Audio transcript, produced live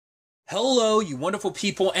Hello, you wonderful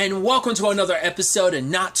people, and welcome to another episode of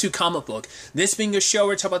Not Too Comic Book. This being a show where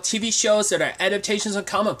we talk about TV shows that are adaptations of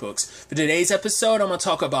comic books. For today's episode, I'm going to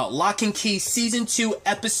talk about Locke and Key Season 2,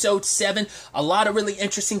 Episode 7. A lot of really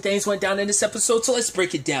interesting things went down in this episode, so let's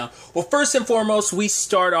break it down. Well, first and foremost, we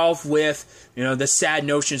start off with, the sad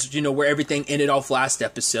notions, where everything ended off last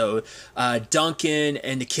episode. Duncan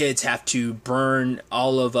and the kids have to burn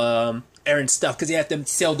all of, Erin's stuff because they have to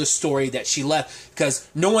sell the story that she left because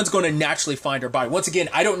no one's going to naturally find her body. Once again,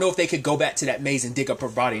 I don't know if they could go back to that maze and dig up her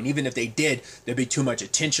body, and even if they did, there'd be too much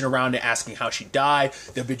attention around it, asking how she died.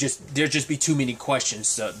 There'd just be too many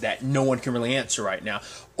questions that no one can really answer right now.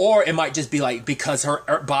 Or it might just be like because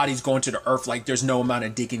her body's going to the earth, like there's no amount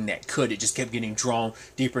of digging that could. It just kept getting drawn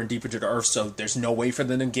deeper and deeper to the earth, so there's no way for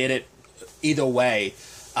them to get it. Either way,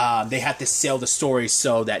 they have to sell the story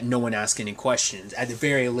so that no one asks any questions. At the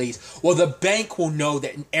very least, well, the bank will know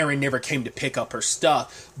that Erin never came to pick up her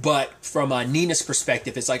stuff. But from Nina's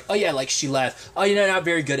perspective, it's like, oh yeah, like she left. Oh, not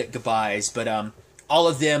very good at goodbyes. But all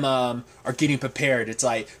of them are getting prepared. It's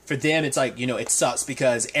like, for them, it's like, it sucks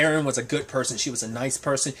because Erin was a good person. She was a nice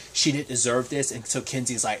person. She didn't deserve this. And so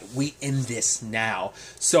Kenzie's like, we end this now.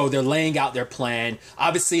 So they're laying out their plan.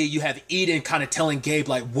 Obviously, you have Eden kind of telling Gabe,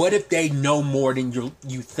 like, what if they know more than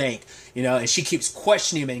you think? And she keeps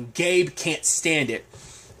questioning him, and Gabe can't stand it.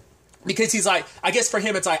 Because he's like, I guess for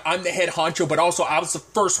him, it's like, I'm the head honcho, but also I was the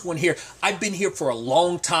first one here. I've been here for a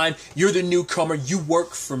long time. You're the newcomer. You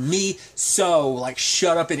work for me. So, like,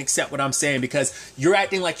 shut up and accept what I'm saying because you're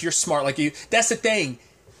acting like you're smart like you. That's the thing.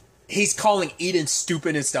 He's calling Eden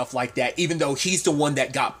stupid and stuff like that, even though he's the one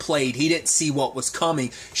that got played. He didn't see what was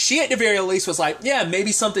coming. She, at the very least, was like, yeah,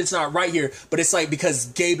 maybe something's not right here. But it's like, because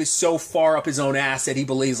Gabe is so far up his own ass that he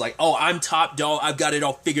believes, like, oh, I'm top dog. I've got it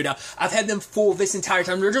all figured out. I've had them fooled this entire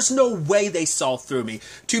time. There's just no way they saw through me.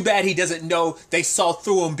 Too bad he doesn't know they saw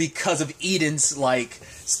through him because of Eden's, like,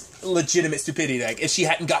 legitimate stupidity. Like, if she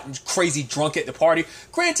hadn't gotten crazy drunk at the party.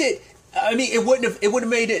 Granted, I mean, it wouldn't have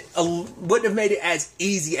made it as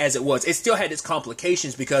easy as it was. It still had its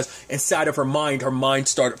complications because inside of her mind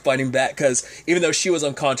started fighting back. Because even though she was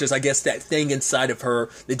unconscious, I guess that thing inside of her,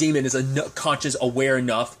 the demon, is conscious, aware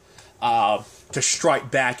enough to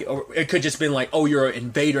strike back. Or it could just been like, oh, you're an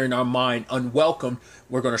invader in our mind, unwelcome.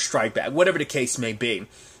 We're going to strike back. Whatever the case may be.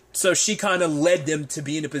 So she kind of led them to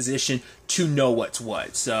be in a position to know what's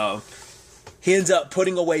what. So he ends up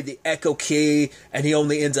putting away the echo key, and he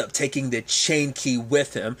only ends up taking the chain key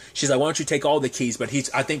with him. She's like, why don't you take all the keys? But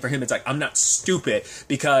I think for him, it's like, I'm not stupid,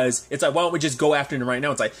 because it's like, why don't we just go after them right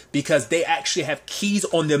now? It's like, because they actually have keys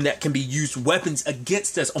on them that can be used weapons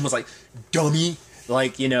against us, almost like, dummy,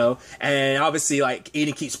 like, and obviously, like,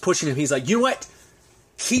 Eden keeps pushing him. He's like, you know what?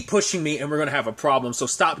 Keep pushing me and we're going to have a problem. So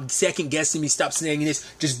stop second guessing me. Stop saying this.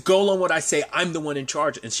 Just go along what I say. I'm the one in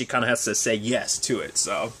charge. And she kind of has to say yes to it.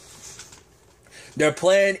 So their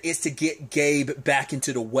plan is to get Gabe back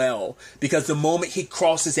into the well, because the moment he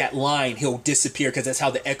crosses that line, he'll disappear, because that's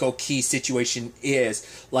how the echo key situation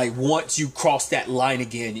is. Like, once you cross that line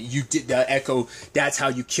again, you did the echo. That's how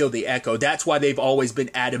you kill the echo. That's why they've always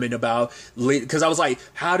been adamant about, because I was like,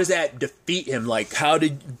 how does that defeat him? Like, how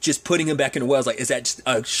did just putting him back in the well, like, is that just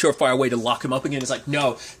a surefire way to lock him up again? It's like,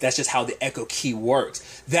 no, that's just how the echo key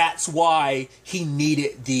works. That's why he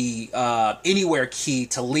needed the anywhere key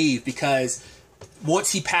to leave, because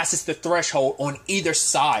once he passes the threshold on either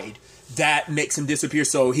side, that makes him disappear.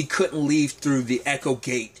 So he couldn't leave through the echo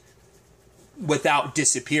gate without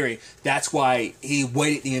disappearing. That's why he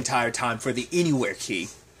waited the entire time for the anywhere key.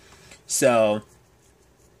 So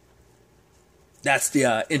that's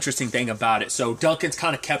the interesting thing about it. So Duncan's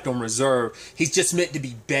kind of kept on reserve. He's just meant to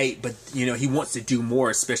be bait, but he wants to do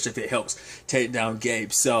more, especially if it helps take down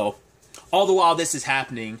Gabe. So all the while this is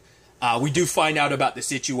happening, we do find out about the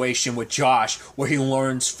situation with Josh, where he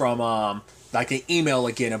learns from, like, an email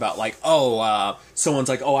again about, like, someone's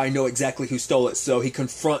like, oh, I know exactly who stole it. So he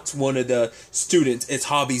confronts one of the students. It's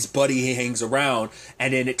Javi's buddy he hangs around.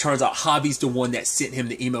 And then it turns out Javi's the one that sent him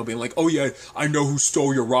the email being like, oh, yeah, I know who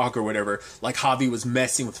stole your rock or whatever. Like, Javi was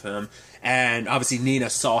messing with him. And obviously Nina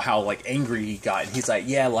saw how, like, angry he got. And he's like,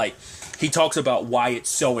 yeah, like, he talks about why it's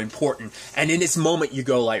so important. And in this moment, you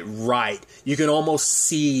go, like, right. You can almost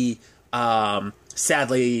see,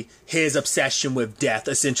 sadly, his obsession with death.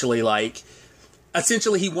 Essentially,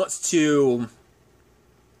 he wants to,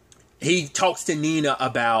 he talks to Nina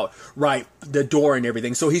about, right, the door and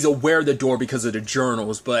everything. So he's aware of the door because of the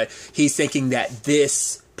journals, but he's thinking that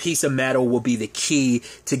this piece of metal will be the key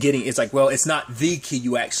to getting, it's like, well, it's not the key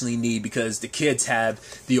you actually need, because the kids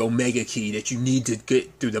have the Omega key that you need to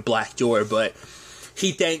get through the black door. But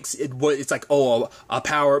he thinks it's like, oh, a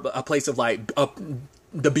place of, like,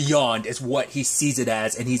 the beyond is what he sees it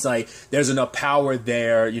as, and he's like, there's enough power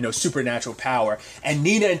there, you know, supernatural power. And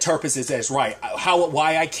Nina interprets it as, right,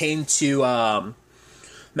 why I came to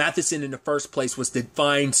Matheson in the first place was to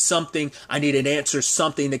find something. I need an answer,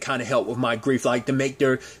 something to kind of help with my grief, like to make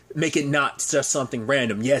it not just something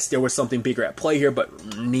random. Yes, there was something bigger at play here,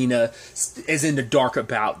 but Nina is in the dark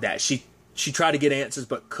about that. She tried to get answers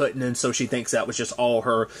but couldn't, and so she thinks that was just all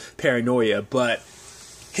her paranoia. But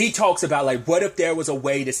he talks about, like, what if there was a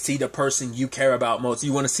way to see the person you care about most?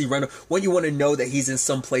 You want to see Randall, when you want to know that he's in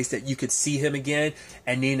some place that you could see him again.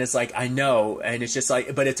 And Nina's like, I know. And it's just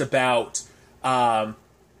like, but it's about,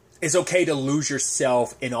 it's okay to lose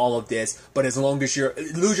yourself in all of this, but as long as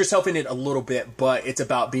lose yourself in it a little bit, but it's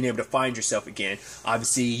about being able to find yourself again.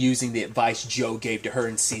 Obviously, using the advice Joe gave to her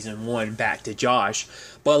in season 1 back to Josh.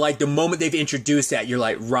 But like the moment they've introduced that, you're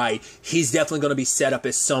like, right, he's definitely going to be set up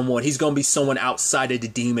as someone. He's going to be someone outside of the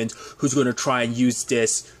demons who's going to try and use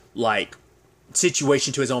this like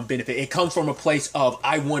situation to his own benefit. It comes from a place of,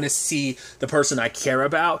 I want to see the person I care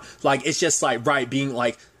about. Like, it's just like, right, being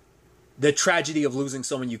like, the tragedy of losing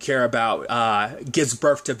someone you care about gives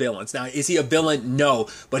birth to villains. Now, is he a villain? No,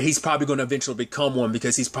 but he's probably going to eventually become one,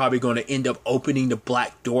 because he's probably going to end up opening the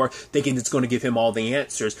black door, thinking it's going to give him all the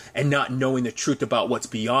answers, and not knowing the truth about what's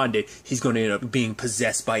beyond it. He's going to end up being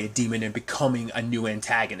possessed by a demon and becoming a new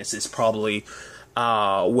antagonist. Is probably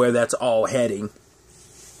where that's all heading.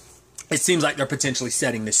 It seems like they're potentially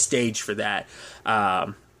setting the stage for that.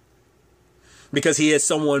 Because he is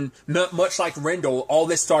someone, much like Rendell, all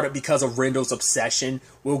this started because of Rendell's obsession.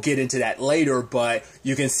 We'll get into that later, but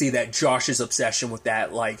you can see that Josh's obsession with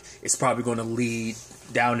that, like, it's probably going to lead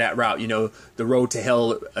down that route. You know, the road to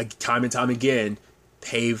hell, time and time again,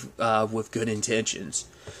 paved with good intentions.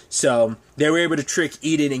 So they were able to trick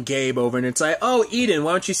Eden and Gabe over, and it's like, oh, Eden,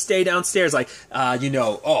 why don't you stay downstairs? Like,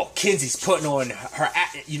 Kenzie's putting on her,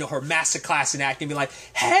 her master class in acting, be like,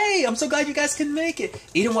 hey, I'm so glad you guys can make it.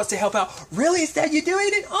 Eden wants to help out. Really? Is that you doing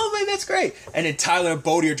it? Oh man, that's great. And then Tyler and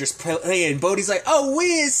Bodhi are just playing. Bodhi's like, oh,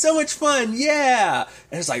 it's so much fun, yeah.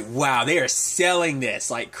 And it's like, wow, they are selling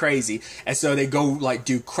this like crazy. And so they go like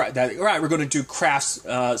do we're going to do crafts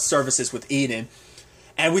services with Eden.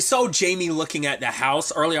 And we saw Jamie looking at the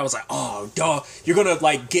house earlier. I was like, oh, duh, you're going to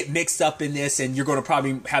like get mixed up in this, and you're going to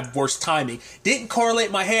probably have worse timing. Didn't correlate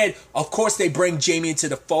in my head. Of course, they bring Jamie into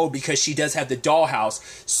the fold because she does have the dollhouse.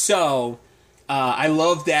 So I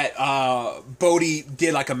love that Bodhi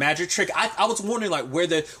did like a magic trick. I was wondering like where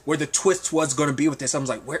the twist was going to be with this. I was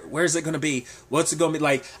like, where is it going to be? What's it going to be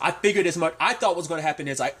like? I figured as much. I thought what was going to happen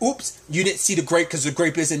is like, oops, you didn't see the grape because the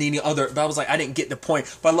grape isn't any other. But I was like, I didn't get the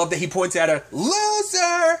point. But I love that he points at her,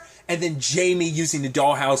 loser. And then Jamie, using the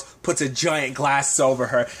dollhouse, puts a giant glass over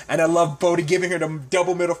her. And I love Bodhi giving her the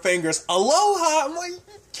double middle fingers. Aloha. I'm like,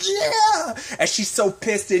 yeah. And she's so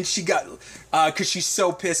pissed, and she got because she's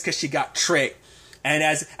so pissed because she got tricked. And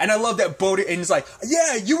I love that Bodhi, and he's like,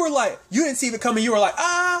 yeah, you were like, you didn't see it coming. You were like,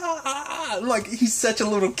 like, he's such a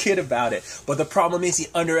little kid about it. But the problem is he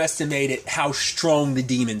underestimated how strong the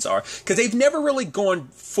demons are, because they've never really gone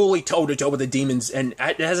fully toe to toe with the demons, and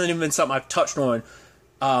it hasn't even been something I've touched on.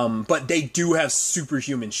 But they do have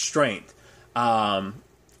superhuman strength. All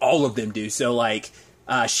of them do. So like,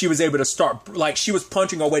 she was able to start, like, she was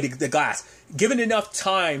punching her way to the glass. Given enough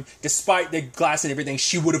time, despite the glass and everything,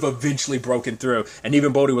 she would have eventually broken through. And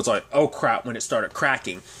even Bodhi was like, oh crap, when it started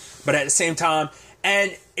cracking. But at the same time,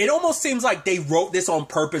 and it almost seems like they wrote this on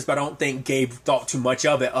purpose, but I don't think Gabe thought too much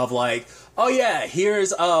of it, of like, oh yeah, here's,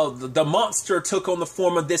 the monster took on the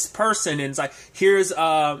form of this person, and it's like, here's,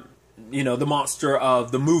 the monster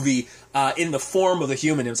of the movie, in the form of the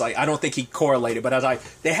human. It was like, I don't think he correlated, but I was like,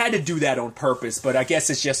 they had to do that on purpose. But I guess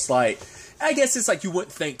it's just like, you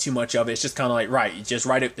wouldn't think too much of it. It's just kind of like, right, you just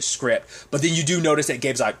write up the script. But then you do notice that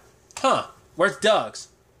Gabe's like, huh, where's Doug's?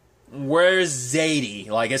 Where's Zadie?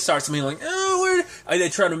 Like, it starts to mean like, oh, where? They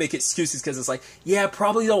try to make excuses because it's like, yeah,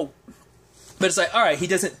 probably don't. But it's like, all right, he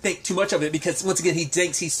doesn't think too much of it because, once again, he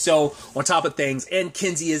thinks he's so on top of things. And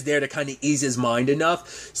Kenzie is there to kind of ease his mind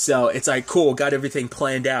enough. So it's like, cool, got everything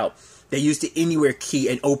planned out. They used the Anywhere key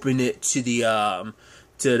and opened it to the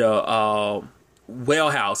whale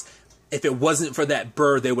house. If it wasn't for that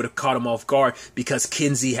bird, they would have caught him off guard, because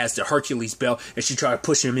Kenzie has the Hercules belt, and she tried to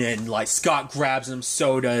push him in. Like, Scott grabs him,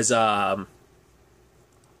 so does Tyler.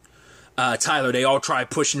 They all try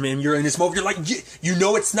pushing him in. You're in this moment, you're like, you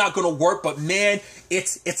know it's not going to work, but man,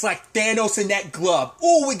 it's like Thanos in that glove.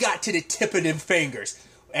 Oh, we got to the tip of them fingers.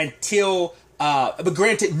 Until... but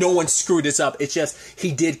granted, no one screwed this up. It's just,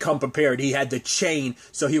 he did come prepared. He had the chain,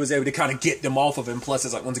 so he was able to kind of get them off of him. Plus,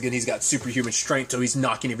 it's like, once again, he's got superhuman strength, so he's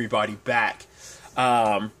knocking everybody back.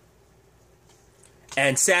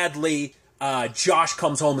 And sadly, Josh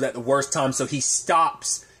comes home at the worst time, so he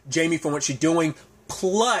stops Jamie from what she's doing.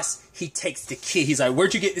 Plus, he takes the key. He's like,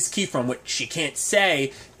 where'd you get this key from? Which she can't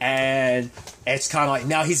say. And it's kind of like,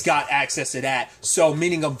 now he's got access to that. So,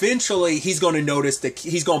 meaning eventually, he's going to notice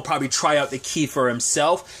he's going to probably try out the key for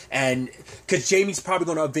himself. And, because Jamie's probably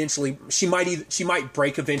going to eventually, she might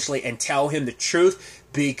break eventually and tell him the truth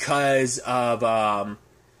because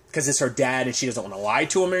it's her dad and she doesn't want to lie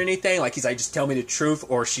to him or anything. Like, he's like, just tell me the truth,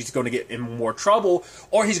 or she's going to get in more trouble,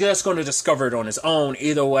 or he's just going to discover it on his own.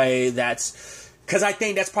 Either way, because I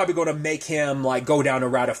think that's probably going to make him, like, go down the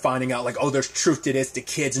route of finding out, like, oh, there's truth to this. The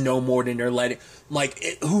kids know more than they're letting. Like,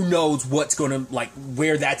 who knows what's going to, like,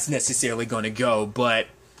 where that's necessarily going to go. But,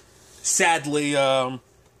 sadly,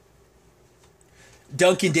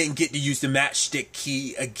 Duncan didn't get to use the matchstick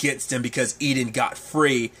key against him because Eden got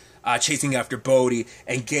free, chasing after Bodhi.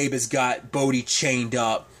 And Gabe has got Bodhi chained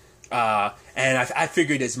up. And I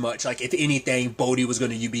figured as much. Like, if anything, Bodhi was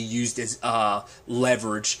going to be used as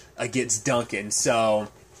leverage against Duncan. So,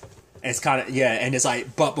 it's kind of, yeah, and it's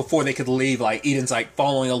like, but before they could leave, like, Eden's, like,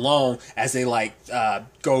 following along as they, like,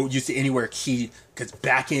 go use the Anywhere key, because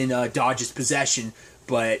back in Dodge's possession,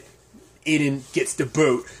 but Eden gets the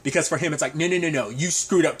boot, because for him, it's like, no, you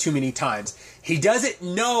screwed up too many times. He doesn't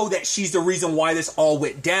know that she's the reason why this all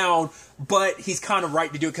went down, but he's kind of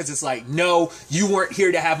right to do it, because it's like, no, you weren't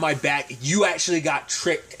here to have my back. You actually got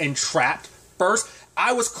tricked and trapped first.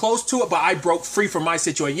 I was close to it, but I broke free from my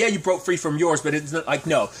situation. Yeah, you broke free from yours, but it's not like,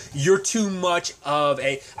 no, you're too much of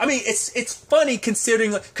a... I mean, it's funny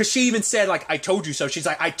considering, because she even said, like, I told you so. She's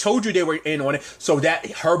like, I told you they were in on it, so that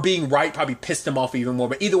her being right probably pissed him off even more.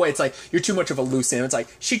 But either way, it's like, you're too much of a loose end. It's like,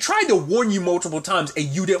 she tried to warn you multiple times, and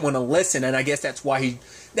you didn't want to listen, and I guess that's why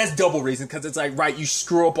that's double reason, because it's like, right, you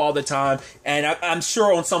screw up all the time, and I'm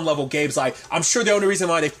sure on some level, Gabe's like, I'm sure the only reason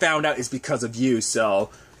why they found out is because of you, so...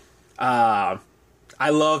 I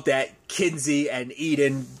love that Kinsey and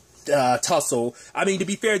Eden tussle. I mean, to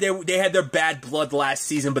be fair, they had their bad blood last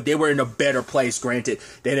season, but they were in a better place. Granted,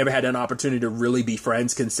 they never had an opportunity to really be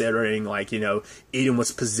friends, considering, like, you know, Eden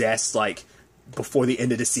was possessed, like, before the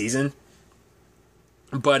end of the season.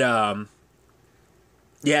 But,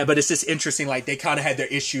 yeah, but it's just interesting, like, they kind of had their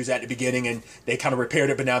issues at the beginning, and they kind of repaired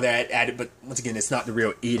it, but now they're at it. But, once again, it's not the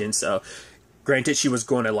real Eden, so... Granted, she was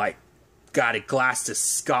going to, like, got a glass to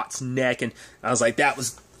Scott's neck, and I was like,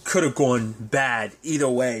 could have gone bad either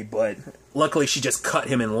way, but luckily she just cut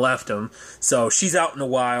him and left him. So she's out in the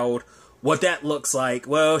wild. What that looks like,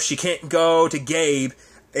 well, she can't go to Gabe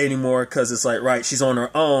anymore because it's like, right, she's on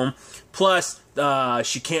her own. Plus,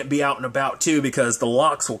 she can't be out and about too because the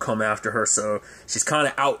Locks will come after her. So she's kind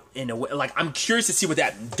of out in a way. Like, I'm curious to see what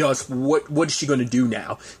that does. What is she going to do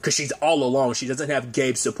now? Because she's all alone. She doesn't have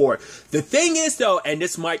Gabe's support. The thing is, though, and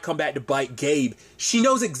this might come back to bite Gabe, she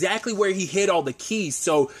knows exactly where he hid all the keys.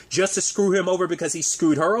 So just to screw him over because he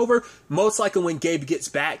screwed her over, most likely when Gabe gets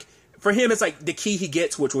back, for him, it's like the key he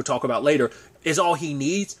gets, which we'll talk about later, is all he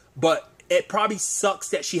needs. But it probably sucks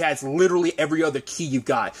that she has literally every other key you've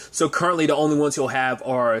got. So currently the only ones he'll have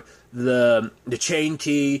are the chain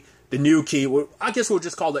key, the new key. Well, I guess we'll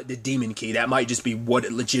just call it the demon key. That might just be what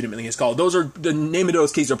it legitimately is called. The name of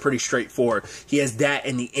those keys are pretty straightforward. He has that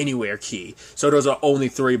and the anywhere key. So those are only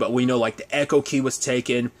three, but we know, like, the echo key was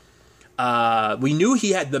taken. We knew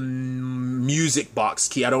he had the music box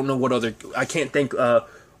key. I don't know what other, I can't think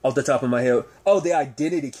off the top of my head. Oh, the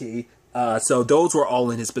identity key. So those were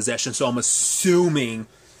all in his possession, so I'm assuming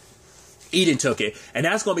Eden took it. And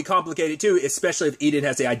that's going to be complicated too, especially if Eden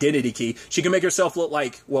has the identity key. She can make herself look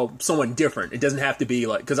like, well, someone different. It doesn't have to be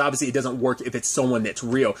like, because obviously it doesn't work if it's someone that's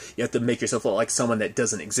real. You have to make yourself look like someone that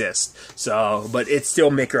doesn't exist. So, but it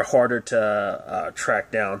still make her harder to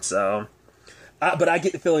track down, so... but I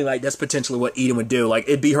get the feeling like that's potentially what Eden would do. Like,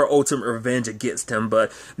 it'd be her ultimate revenge against him,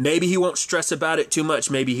 but maybe he won't stress about it too much.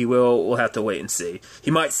 Maybe he will. We'll have to wait and see. He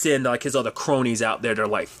might send, like, his other cronies out there to,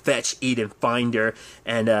 like, fetch Eden, find her,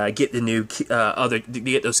 and get the new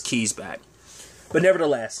get those keys back. But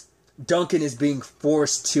nevertheless, Duncan is being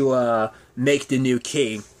forced to make the new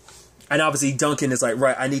key. And obviously Duncan is like,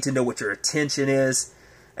 right, I need to know what your intention is.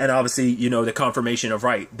 And obviously, you know, the confirmation of,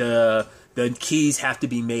 right, the keys have to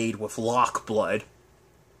be made with Locke blood.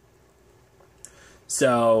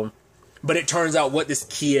 So, but it turns out what this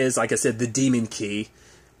key is, like I said, the demon key.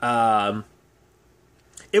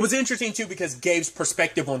 It was interesting, too, because Gabe's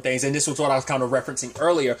perspective on things, and this was what I was kind of referencing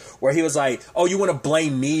earlier, where he was like, oh, you want to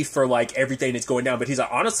blame me for, like, everything that's going down. But he's like,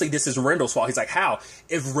 honestly, this is Rendell's fault. He's like, how?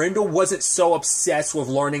 If Rendell wasn't so obsessed with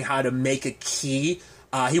learning how to make a key,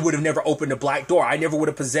 he would have never opened the black door. I never would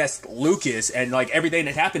have possessed Lucas, and like everything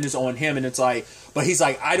that happened is on him. And it's like, but he's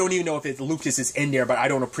like, I don't even know if Lucas is in there, but I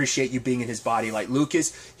don't appreciate you being in his body. Like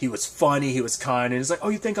Lucas, he was funny, he was kind, and it's like, oh,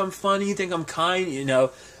 you think I'm funny? You think I'm kind? You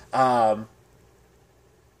know.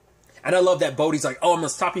 And I love that Bodhi's like, oh, I'm gonna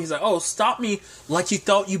stop you. He's like, oh, stop me like you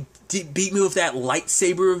thought you beat me with that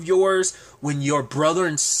lightsaber of yours when your brother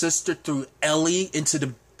and sister threw Ellie into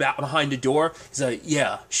the behind the door. He's like,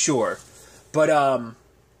 yeah, sure. But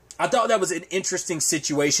I thought that was an interesting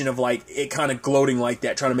situation of like it kind of gloating like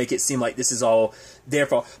that, trying to make it seem like this is all their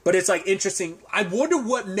fault. But it's like interesting. I wonder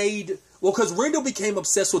what made, well, because Rendell became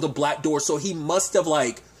obsessed with the black door, so he must have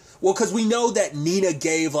like, well, because we know that Nina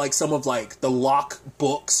gave like some of like the Locke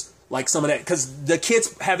books. Like some of that, because the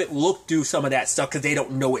kids haven't looked through some of that stuff because they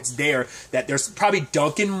don't know it's there. That there's probably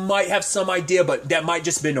Duncan might have some idea, but that might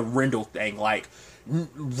just been a Rendell thing. Like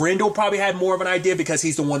Rendell probably had more of an idea because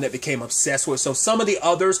he's the one that became obsessed with. So some of the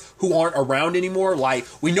others who aren't around anymore, like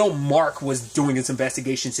we know Mark was doing his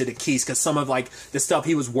investigation to the keys because some of like the stuff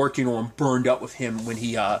he was working on burned up with him when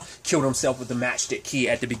he killed himself with the matchstick key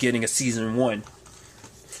at the beginning of season 1.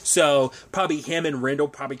 So probably him and Rendell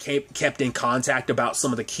probably kept in contact about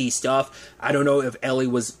some of the key stuff. I don't know if Ellie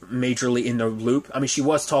was majorly in the loop. I mean, she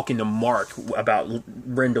was talking to Mark about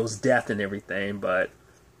Rendell's death and everything, but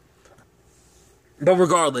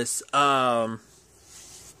regardless, because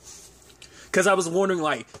I was wondering,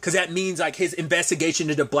 like, because that means like his investigation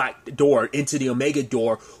into the black door, into the Omega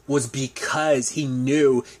door, was because he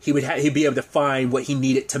knew he'd be able to find what he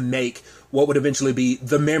needed to make what would eventually be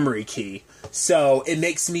the memory key. So it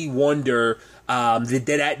makes me wonder, did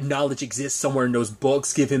that knowledge exist somewhere in those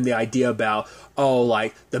books, give him the idea about, oh,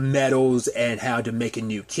 like the metals and how to make a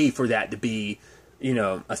new key for that to be, you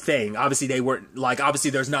know, a thing. Obviously they weren't, like,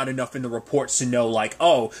 obviously there's not enough in the reports to know, like,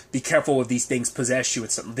 oh, be careful if these things possess you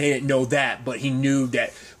and something. They didn't know that, but he knew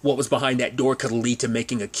that what was behind that door could lead to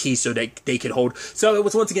making a key so that they could hold. So it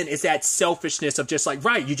was, once again, it's that selfishness of just like,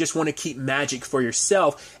 right, you just want to keep magic for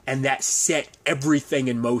yourself, and that set everything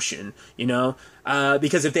in motion, you know?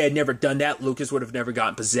 Because if they had never done that, Lucas would have never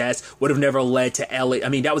gotten possessed, would have never led to Ellie. I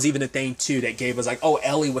mean, that was even the thing, too, that gave us, like, oh,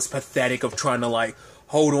 Ellie was pathetic of trying to, like,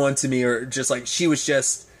 hold on to me, or just, like, she was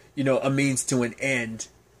just, you know, a means to an end.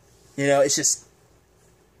 You know, it's just...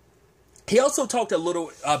 He also talked a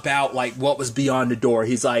little about, like, what was beyond the door.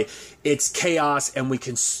 He's like, it's chaos, and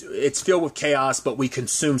it's filled with chaos, but we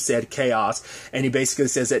consume said chaos. And he basically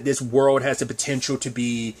says that this world has the potential to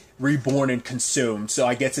be reborn and consumed. So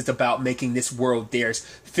I guess it's about making this world theirs,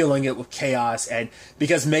 filling it with chaos. And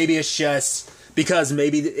because maybe it's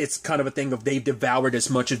kind of a thing of they've devoured as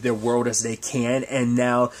much of their world as they can, and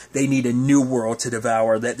now they need a new world to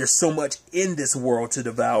devour, that there's so much in this world to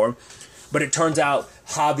devour. But it turns out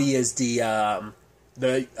Javi is the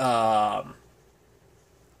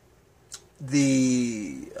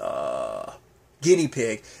guinea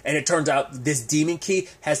pig, and it turns out this demon key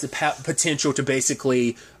has the potential to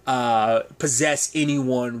basically possess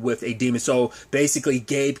anyone with a demon. So basically,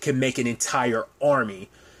 Gabe can make an entire army.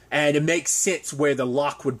 And it makes sense where the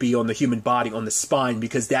lock would be on the human body, on the spine,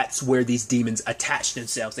 because that's where these demons attach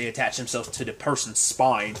themselves. They attach themselves to the person's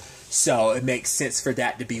spine. So it makes sense for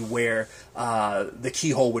that to be where the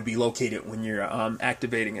keyhole would be located when you're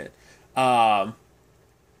activating it. Because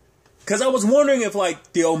I was wondering if,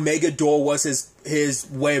 like, the Omega door was his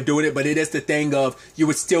way of doing it, but it is the thing of you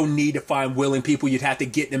would still need to find willing people. You'd have to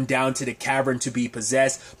get them down to the cavern to be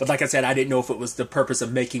possessed. But like I said, I didn't know if it was the purpose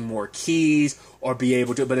of making more keys or be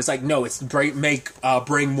able to. But it's like, no, it's bring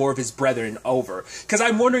more of his brethren over. Because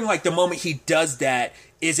I'm wondering, like, the moment he does that,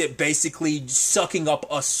 is it basically sucking up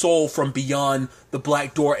a soul from beyond the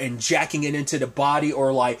black door and jacking it into the body,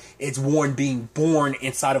 or like it's Warren being born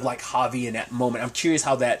inside of like Javi in that moment? I'm curious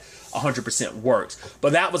how that 100% works.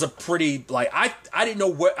 But that was a pretty, like, I didn't know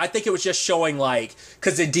what, I think it was just showing, like,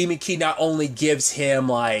 because the demon key not only gives him,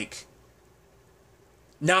 like,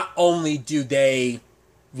 not only do they,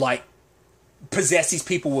 like, possess these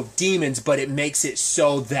people with demons, but it makes it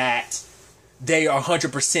so that they are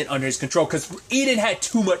 100% under his control, because Eden had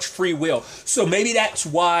too much free will. So maybe that's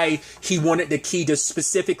why he wanted the key to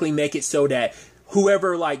specifically make it so that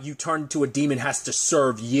whoever, like, you turn into a demon has to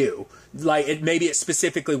serve you. Like, maybe it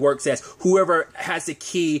specifically works as whoever has the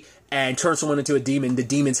key and turns someone into a demon, the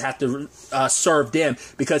demons have to serve them,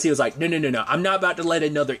 because he was like, no, I'm not about to let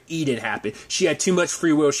another Eden happen. She had too much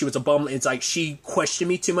free will. She was a bum. It's like, she questioned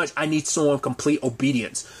me too much. I need someone complete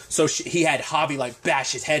obedience. So he had Javi, like,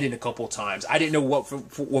 bash his head in a couple times. I didn't know what for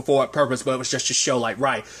what purpose, but it was just to show, like,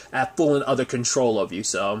 right, I have full and other control of you.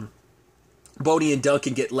 So Bodhi and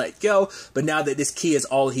Duncan get let go, but now that this key is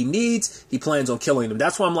all he needs, he plans on killing them.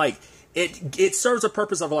 That's why I'm like, it serves a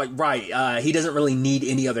purpose of like, right, he doesn't really need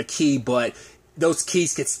any other key, but those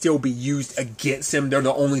keys could still be used against him. They're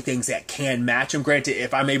the only things that can match him. Granted,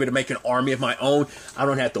 if I'm able to make an army of my own, I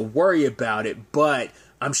don't have to worry about it, but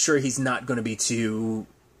I'm sure he's not going to be too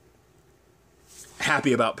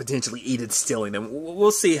happy about potentially Eden stealing them.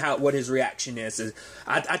 We'll see what his reaction is.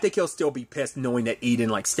 I think he'll still be pissed knowing that Eden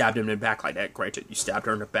like stabbed him in the back like that. Granted, you stabbed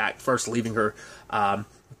her in the back first, leaving her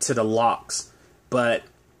to the Locks. But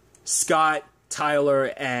Scott,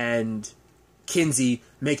 Tyler, and Kinsey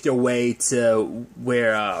make their way to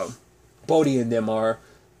where Bodhi and them are.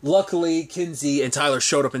 Luckily, Kinsey and Tyler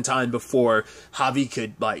showed up in time before Javi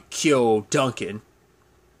could like kill Duncan.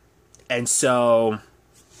 And so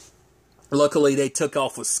luckily, they took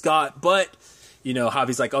off with Scott, but, you know,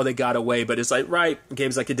 Javi's like, oh, they got away, but it's like, right,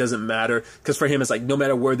 Gabe's like, it doesn't matter, because for him, it's like, no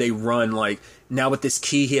matter where they run, like, now with this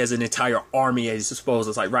key, he has an entire army at his disposal.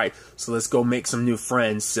 It's like, right, so let's go make some new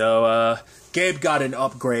friends. So, Gabe got an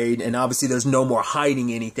upgrade, and obviously there's no more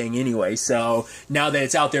hiding anything anyway, so now that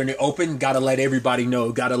it's out there in the open, gotta let everybody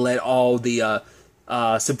know, gotta let all the,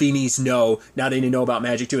 Sabinis know, now they know about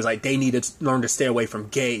magic too. It's like, they need to learn to stay away from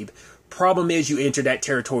Gabe. Problem is, you enter that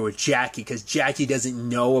territory with Jackie, because Jackie doesn't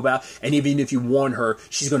know about, and even if you warn her,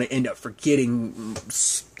 she's going to end up forgetting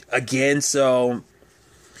again, so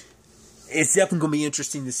it's definitely going to be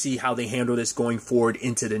interesting to see how they handle this going forward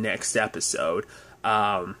into the next episode.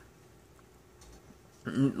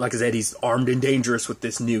 Like I said, he's armed and dangerous with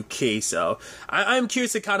this new key, so I'm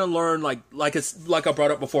curious to kind of learn, like I brought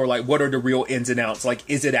up before, like, what are the real ins and outs? Like,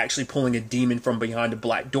 is it actually pulling a demon from behind a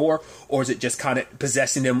black door, or is it just kind of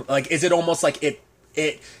possessing them? Like, is it almost like it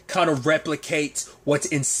kind of replicates what's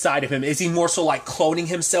inside of him? Is he more so like cloning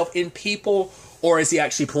himself in people, or is he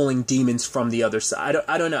actually pulling demons from the other side?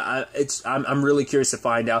 I don't know. I'm really curious to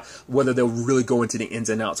find out whether they'll really go into the ins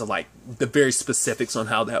and outs of like the very specifics on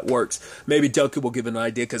how that works. Maybe Duncan will give an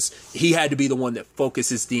idea, because he had to be the one that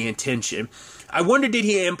focuses the intention. I wonder, did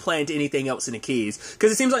he implant anything else in the keys?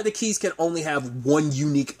 Because it seems like the keys can only have one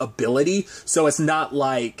unique ability, so it's not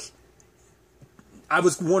like... I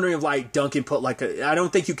was wondering if like Duncan put like a... I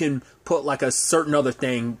don't think you can put like a certain other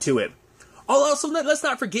thing to it. Also, let's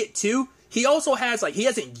not forget too, he also has, like, he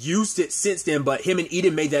hasn't used it since then, but him and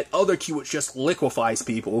Eden made that other key which just liquefies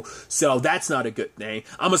people, so that's not a good thing.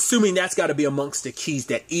 I'm assuming that's got to be amongst the keys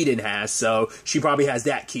that Eden has, so she probably has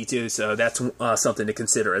that key too, so that's something to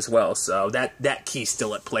consider as well. So that key's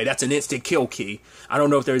still at play. That's an instant kill key. I don't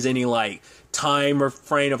know if there's any, like, time or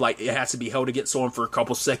frame of, like, it has to be held against someone for a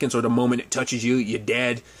couple seconds, or the moment it touches you, you're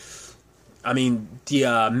dead. I mean, the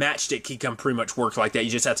matchstick key can pretty much work like that.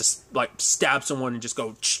 You just have to, like, stab someone and just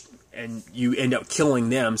go... and you end up killing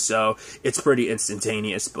them, so it's pretty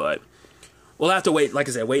instantaneous, but we'll have to wait, like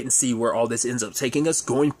I said, wait and see where all this ends up taking us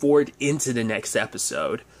going forward into the next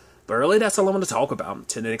episode. But really, that's all I want to talk about.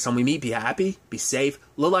 Until the next time we meet, be happy, be safe,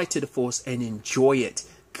 live life to the fullest, and enjoy it.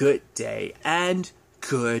 Good day, and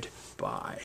goodbye.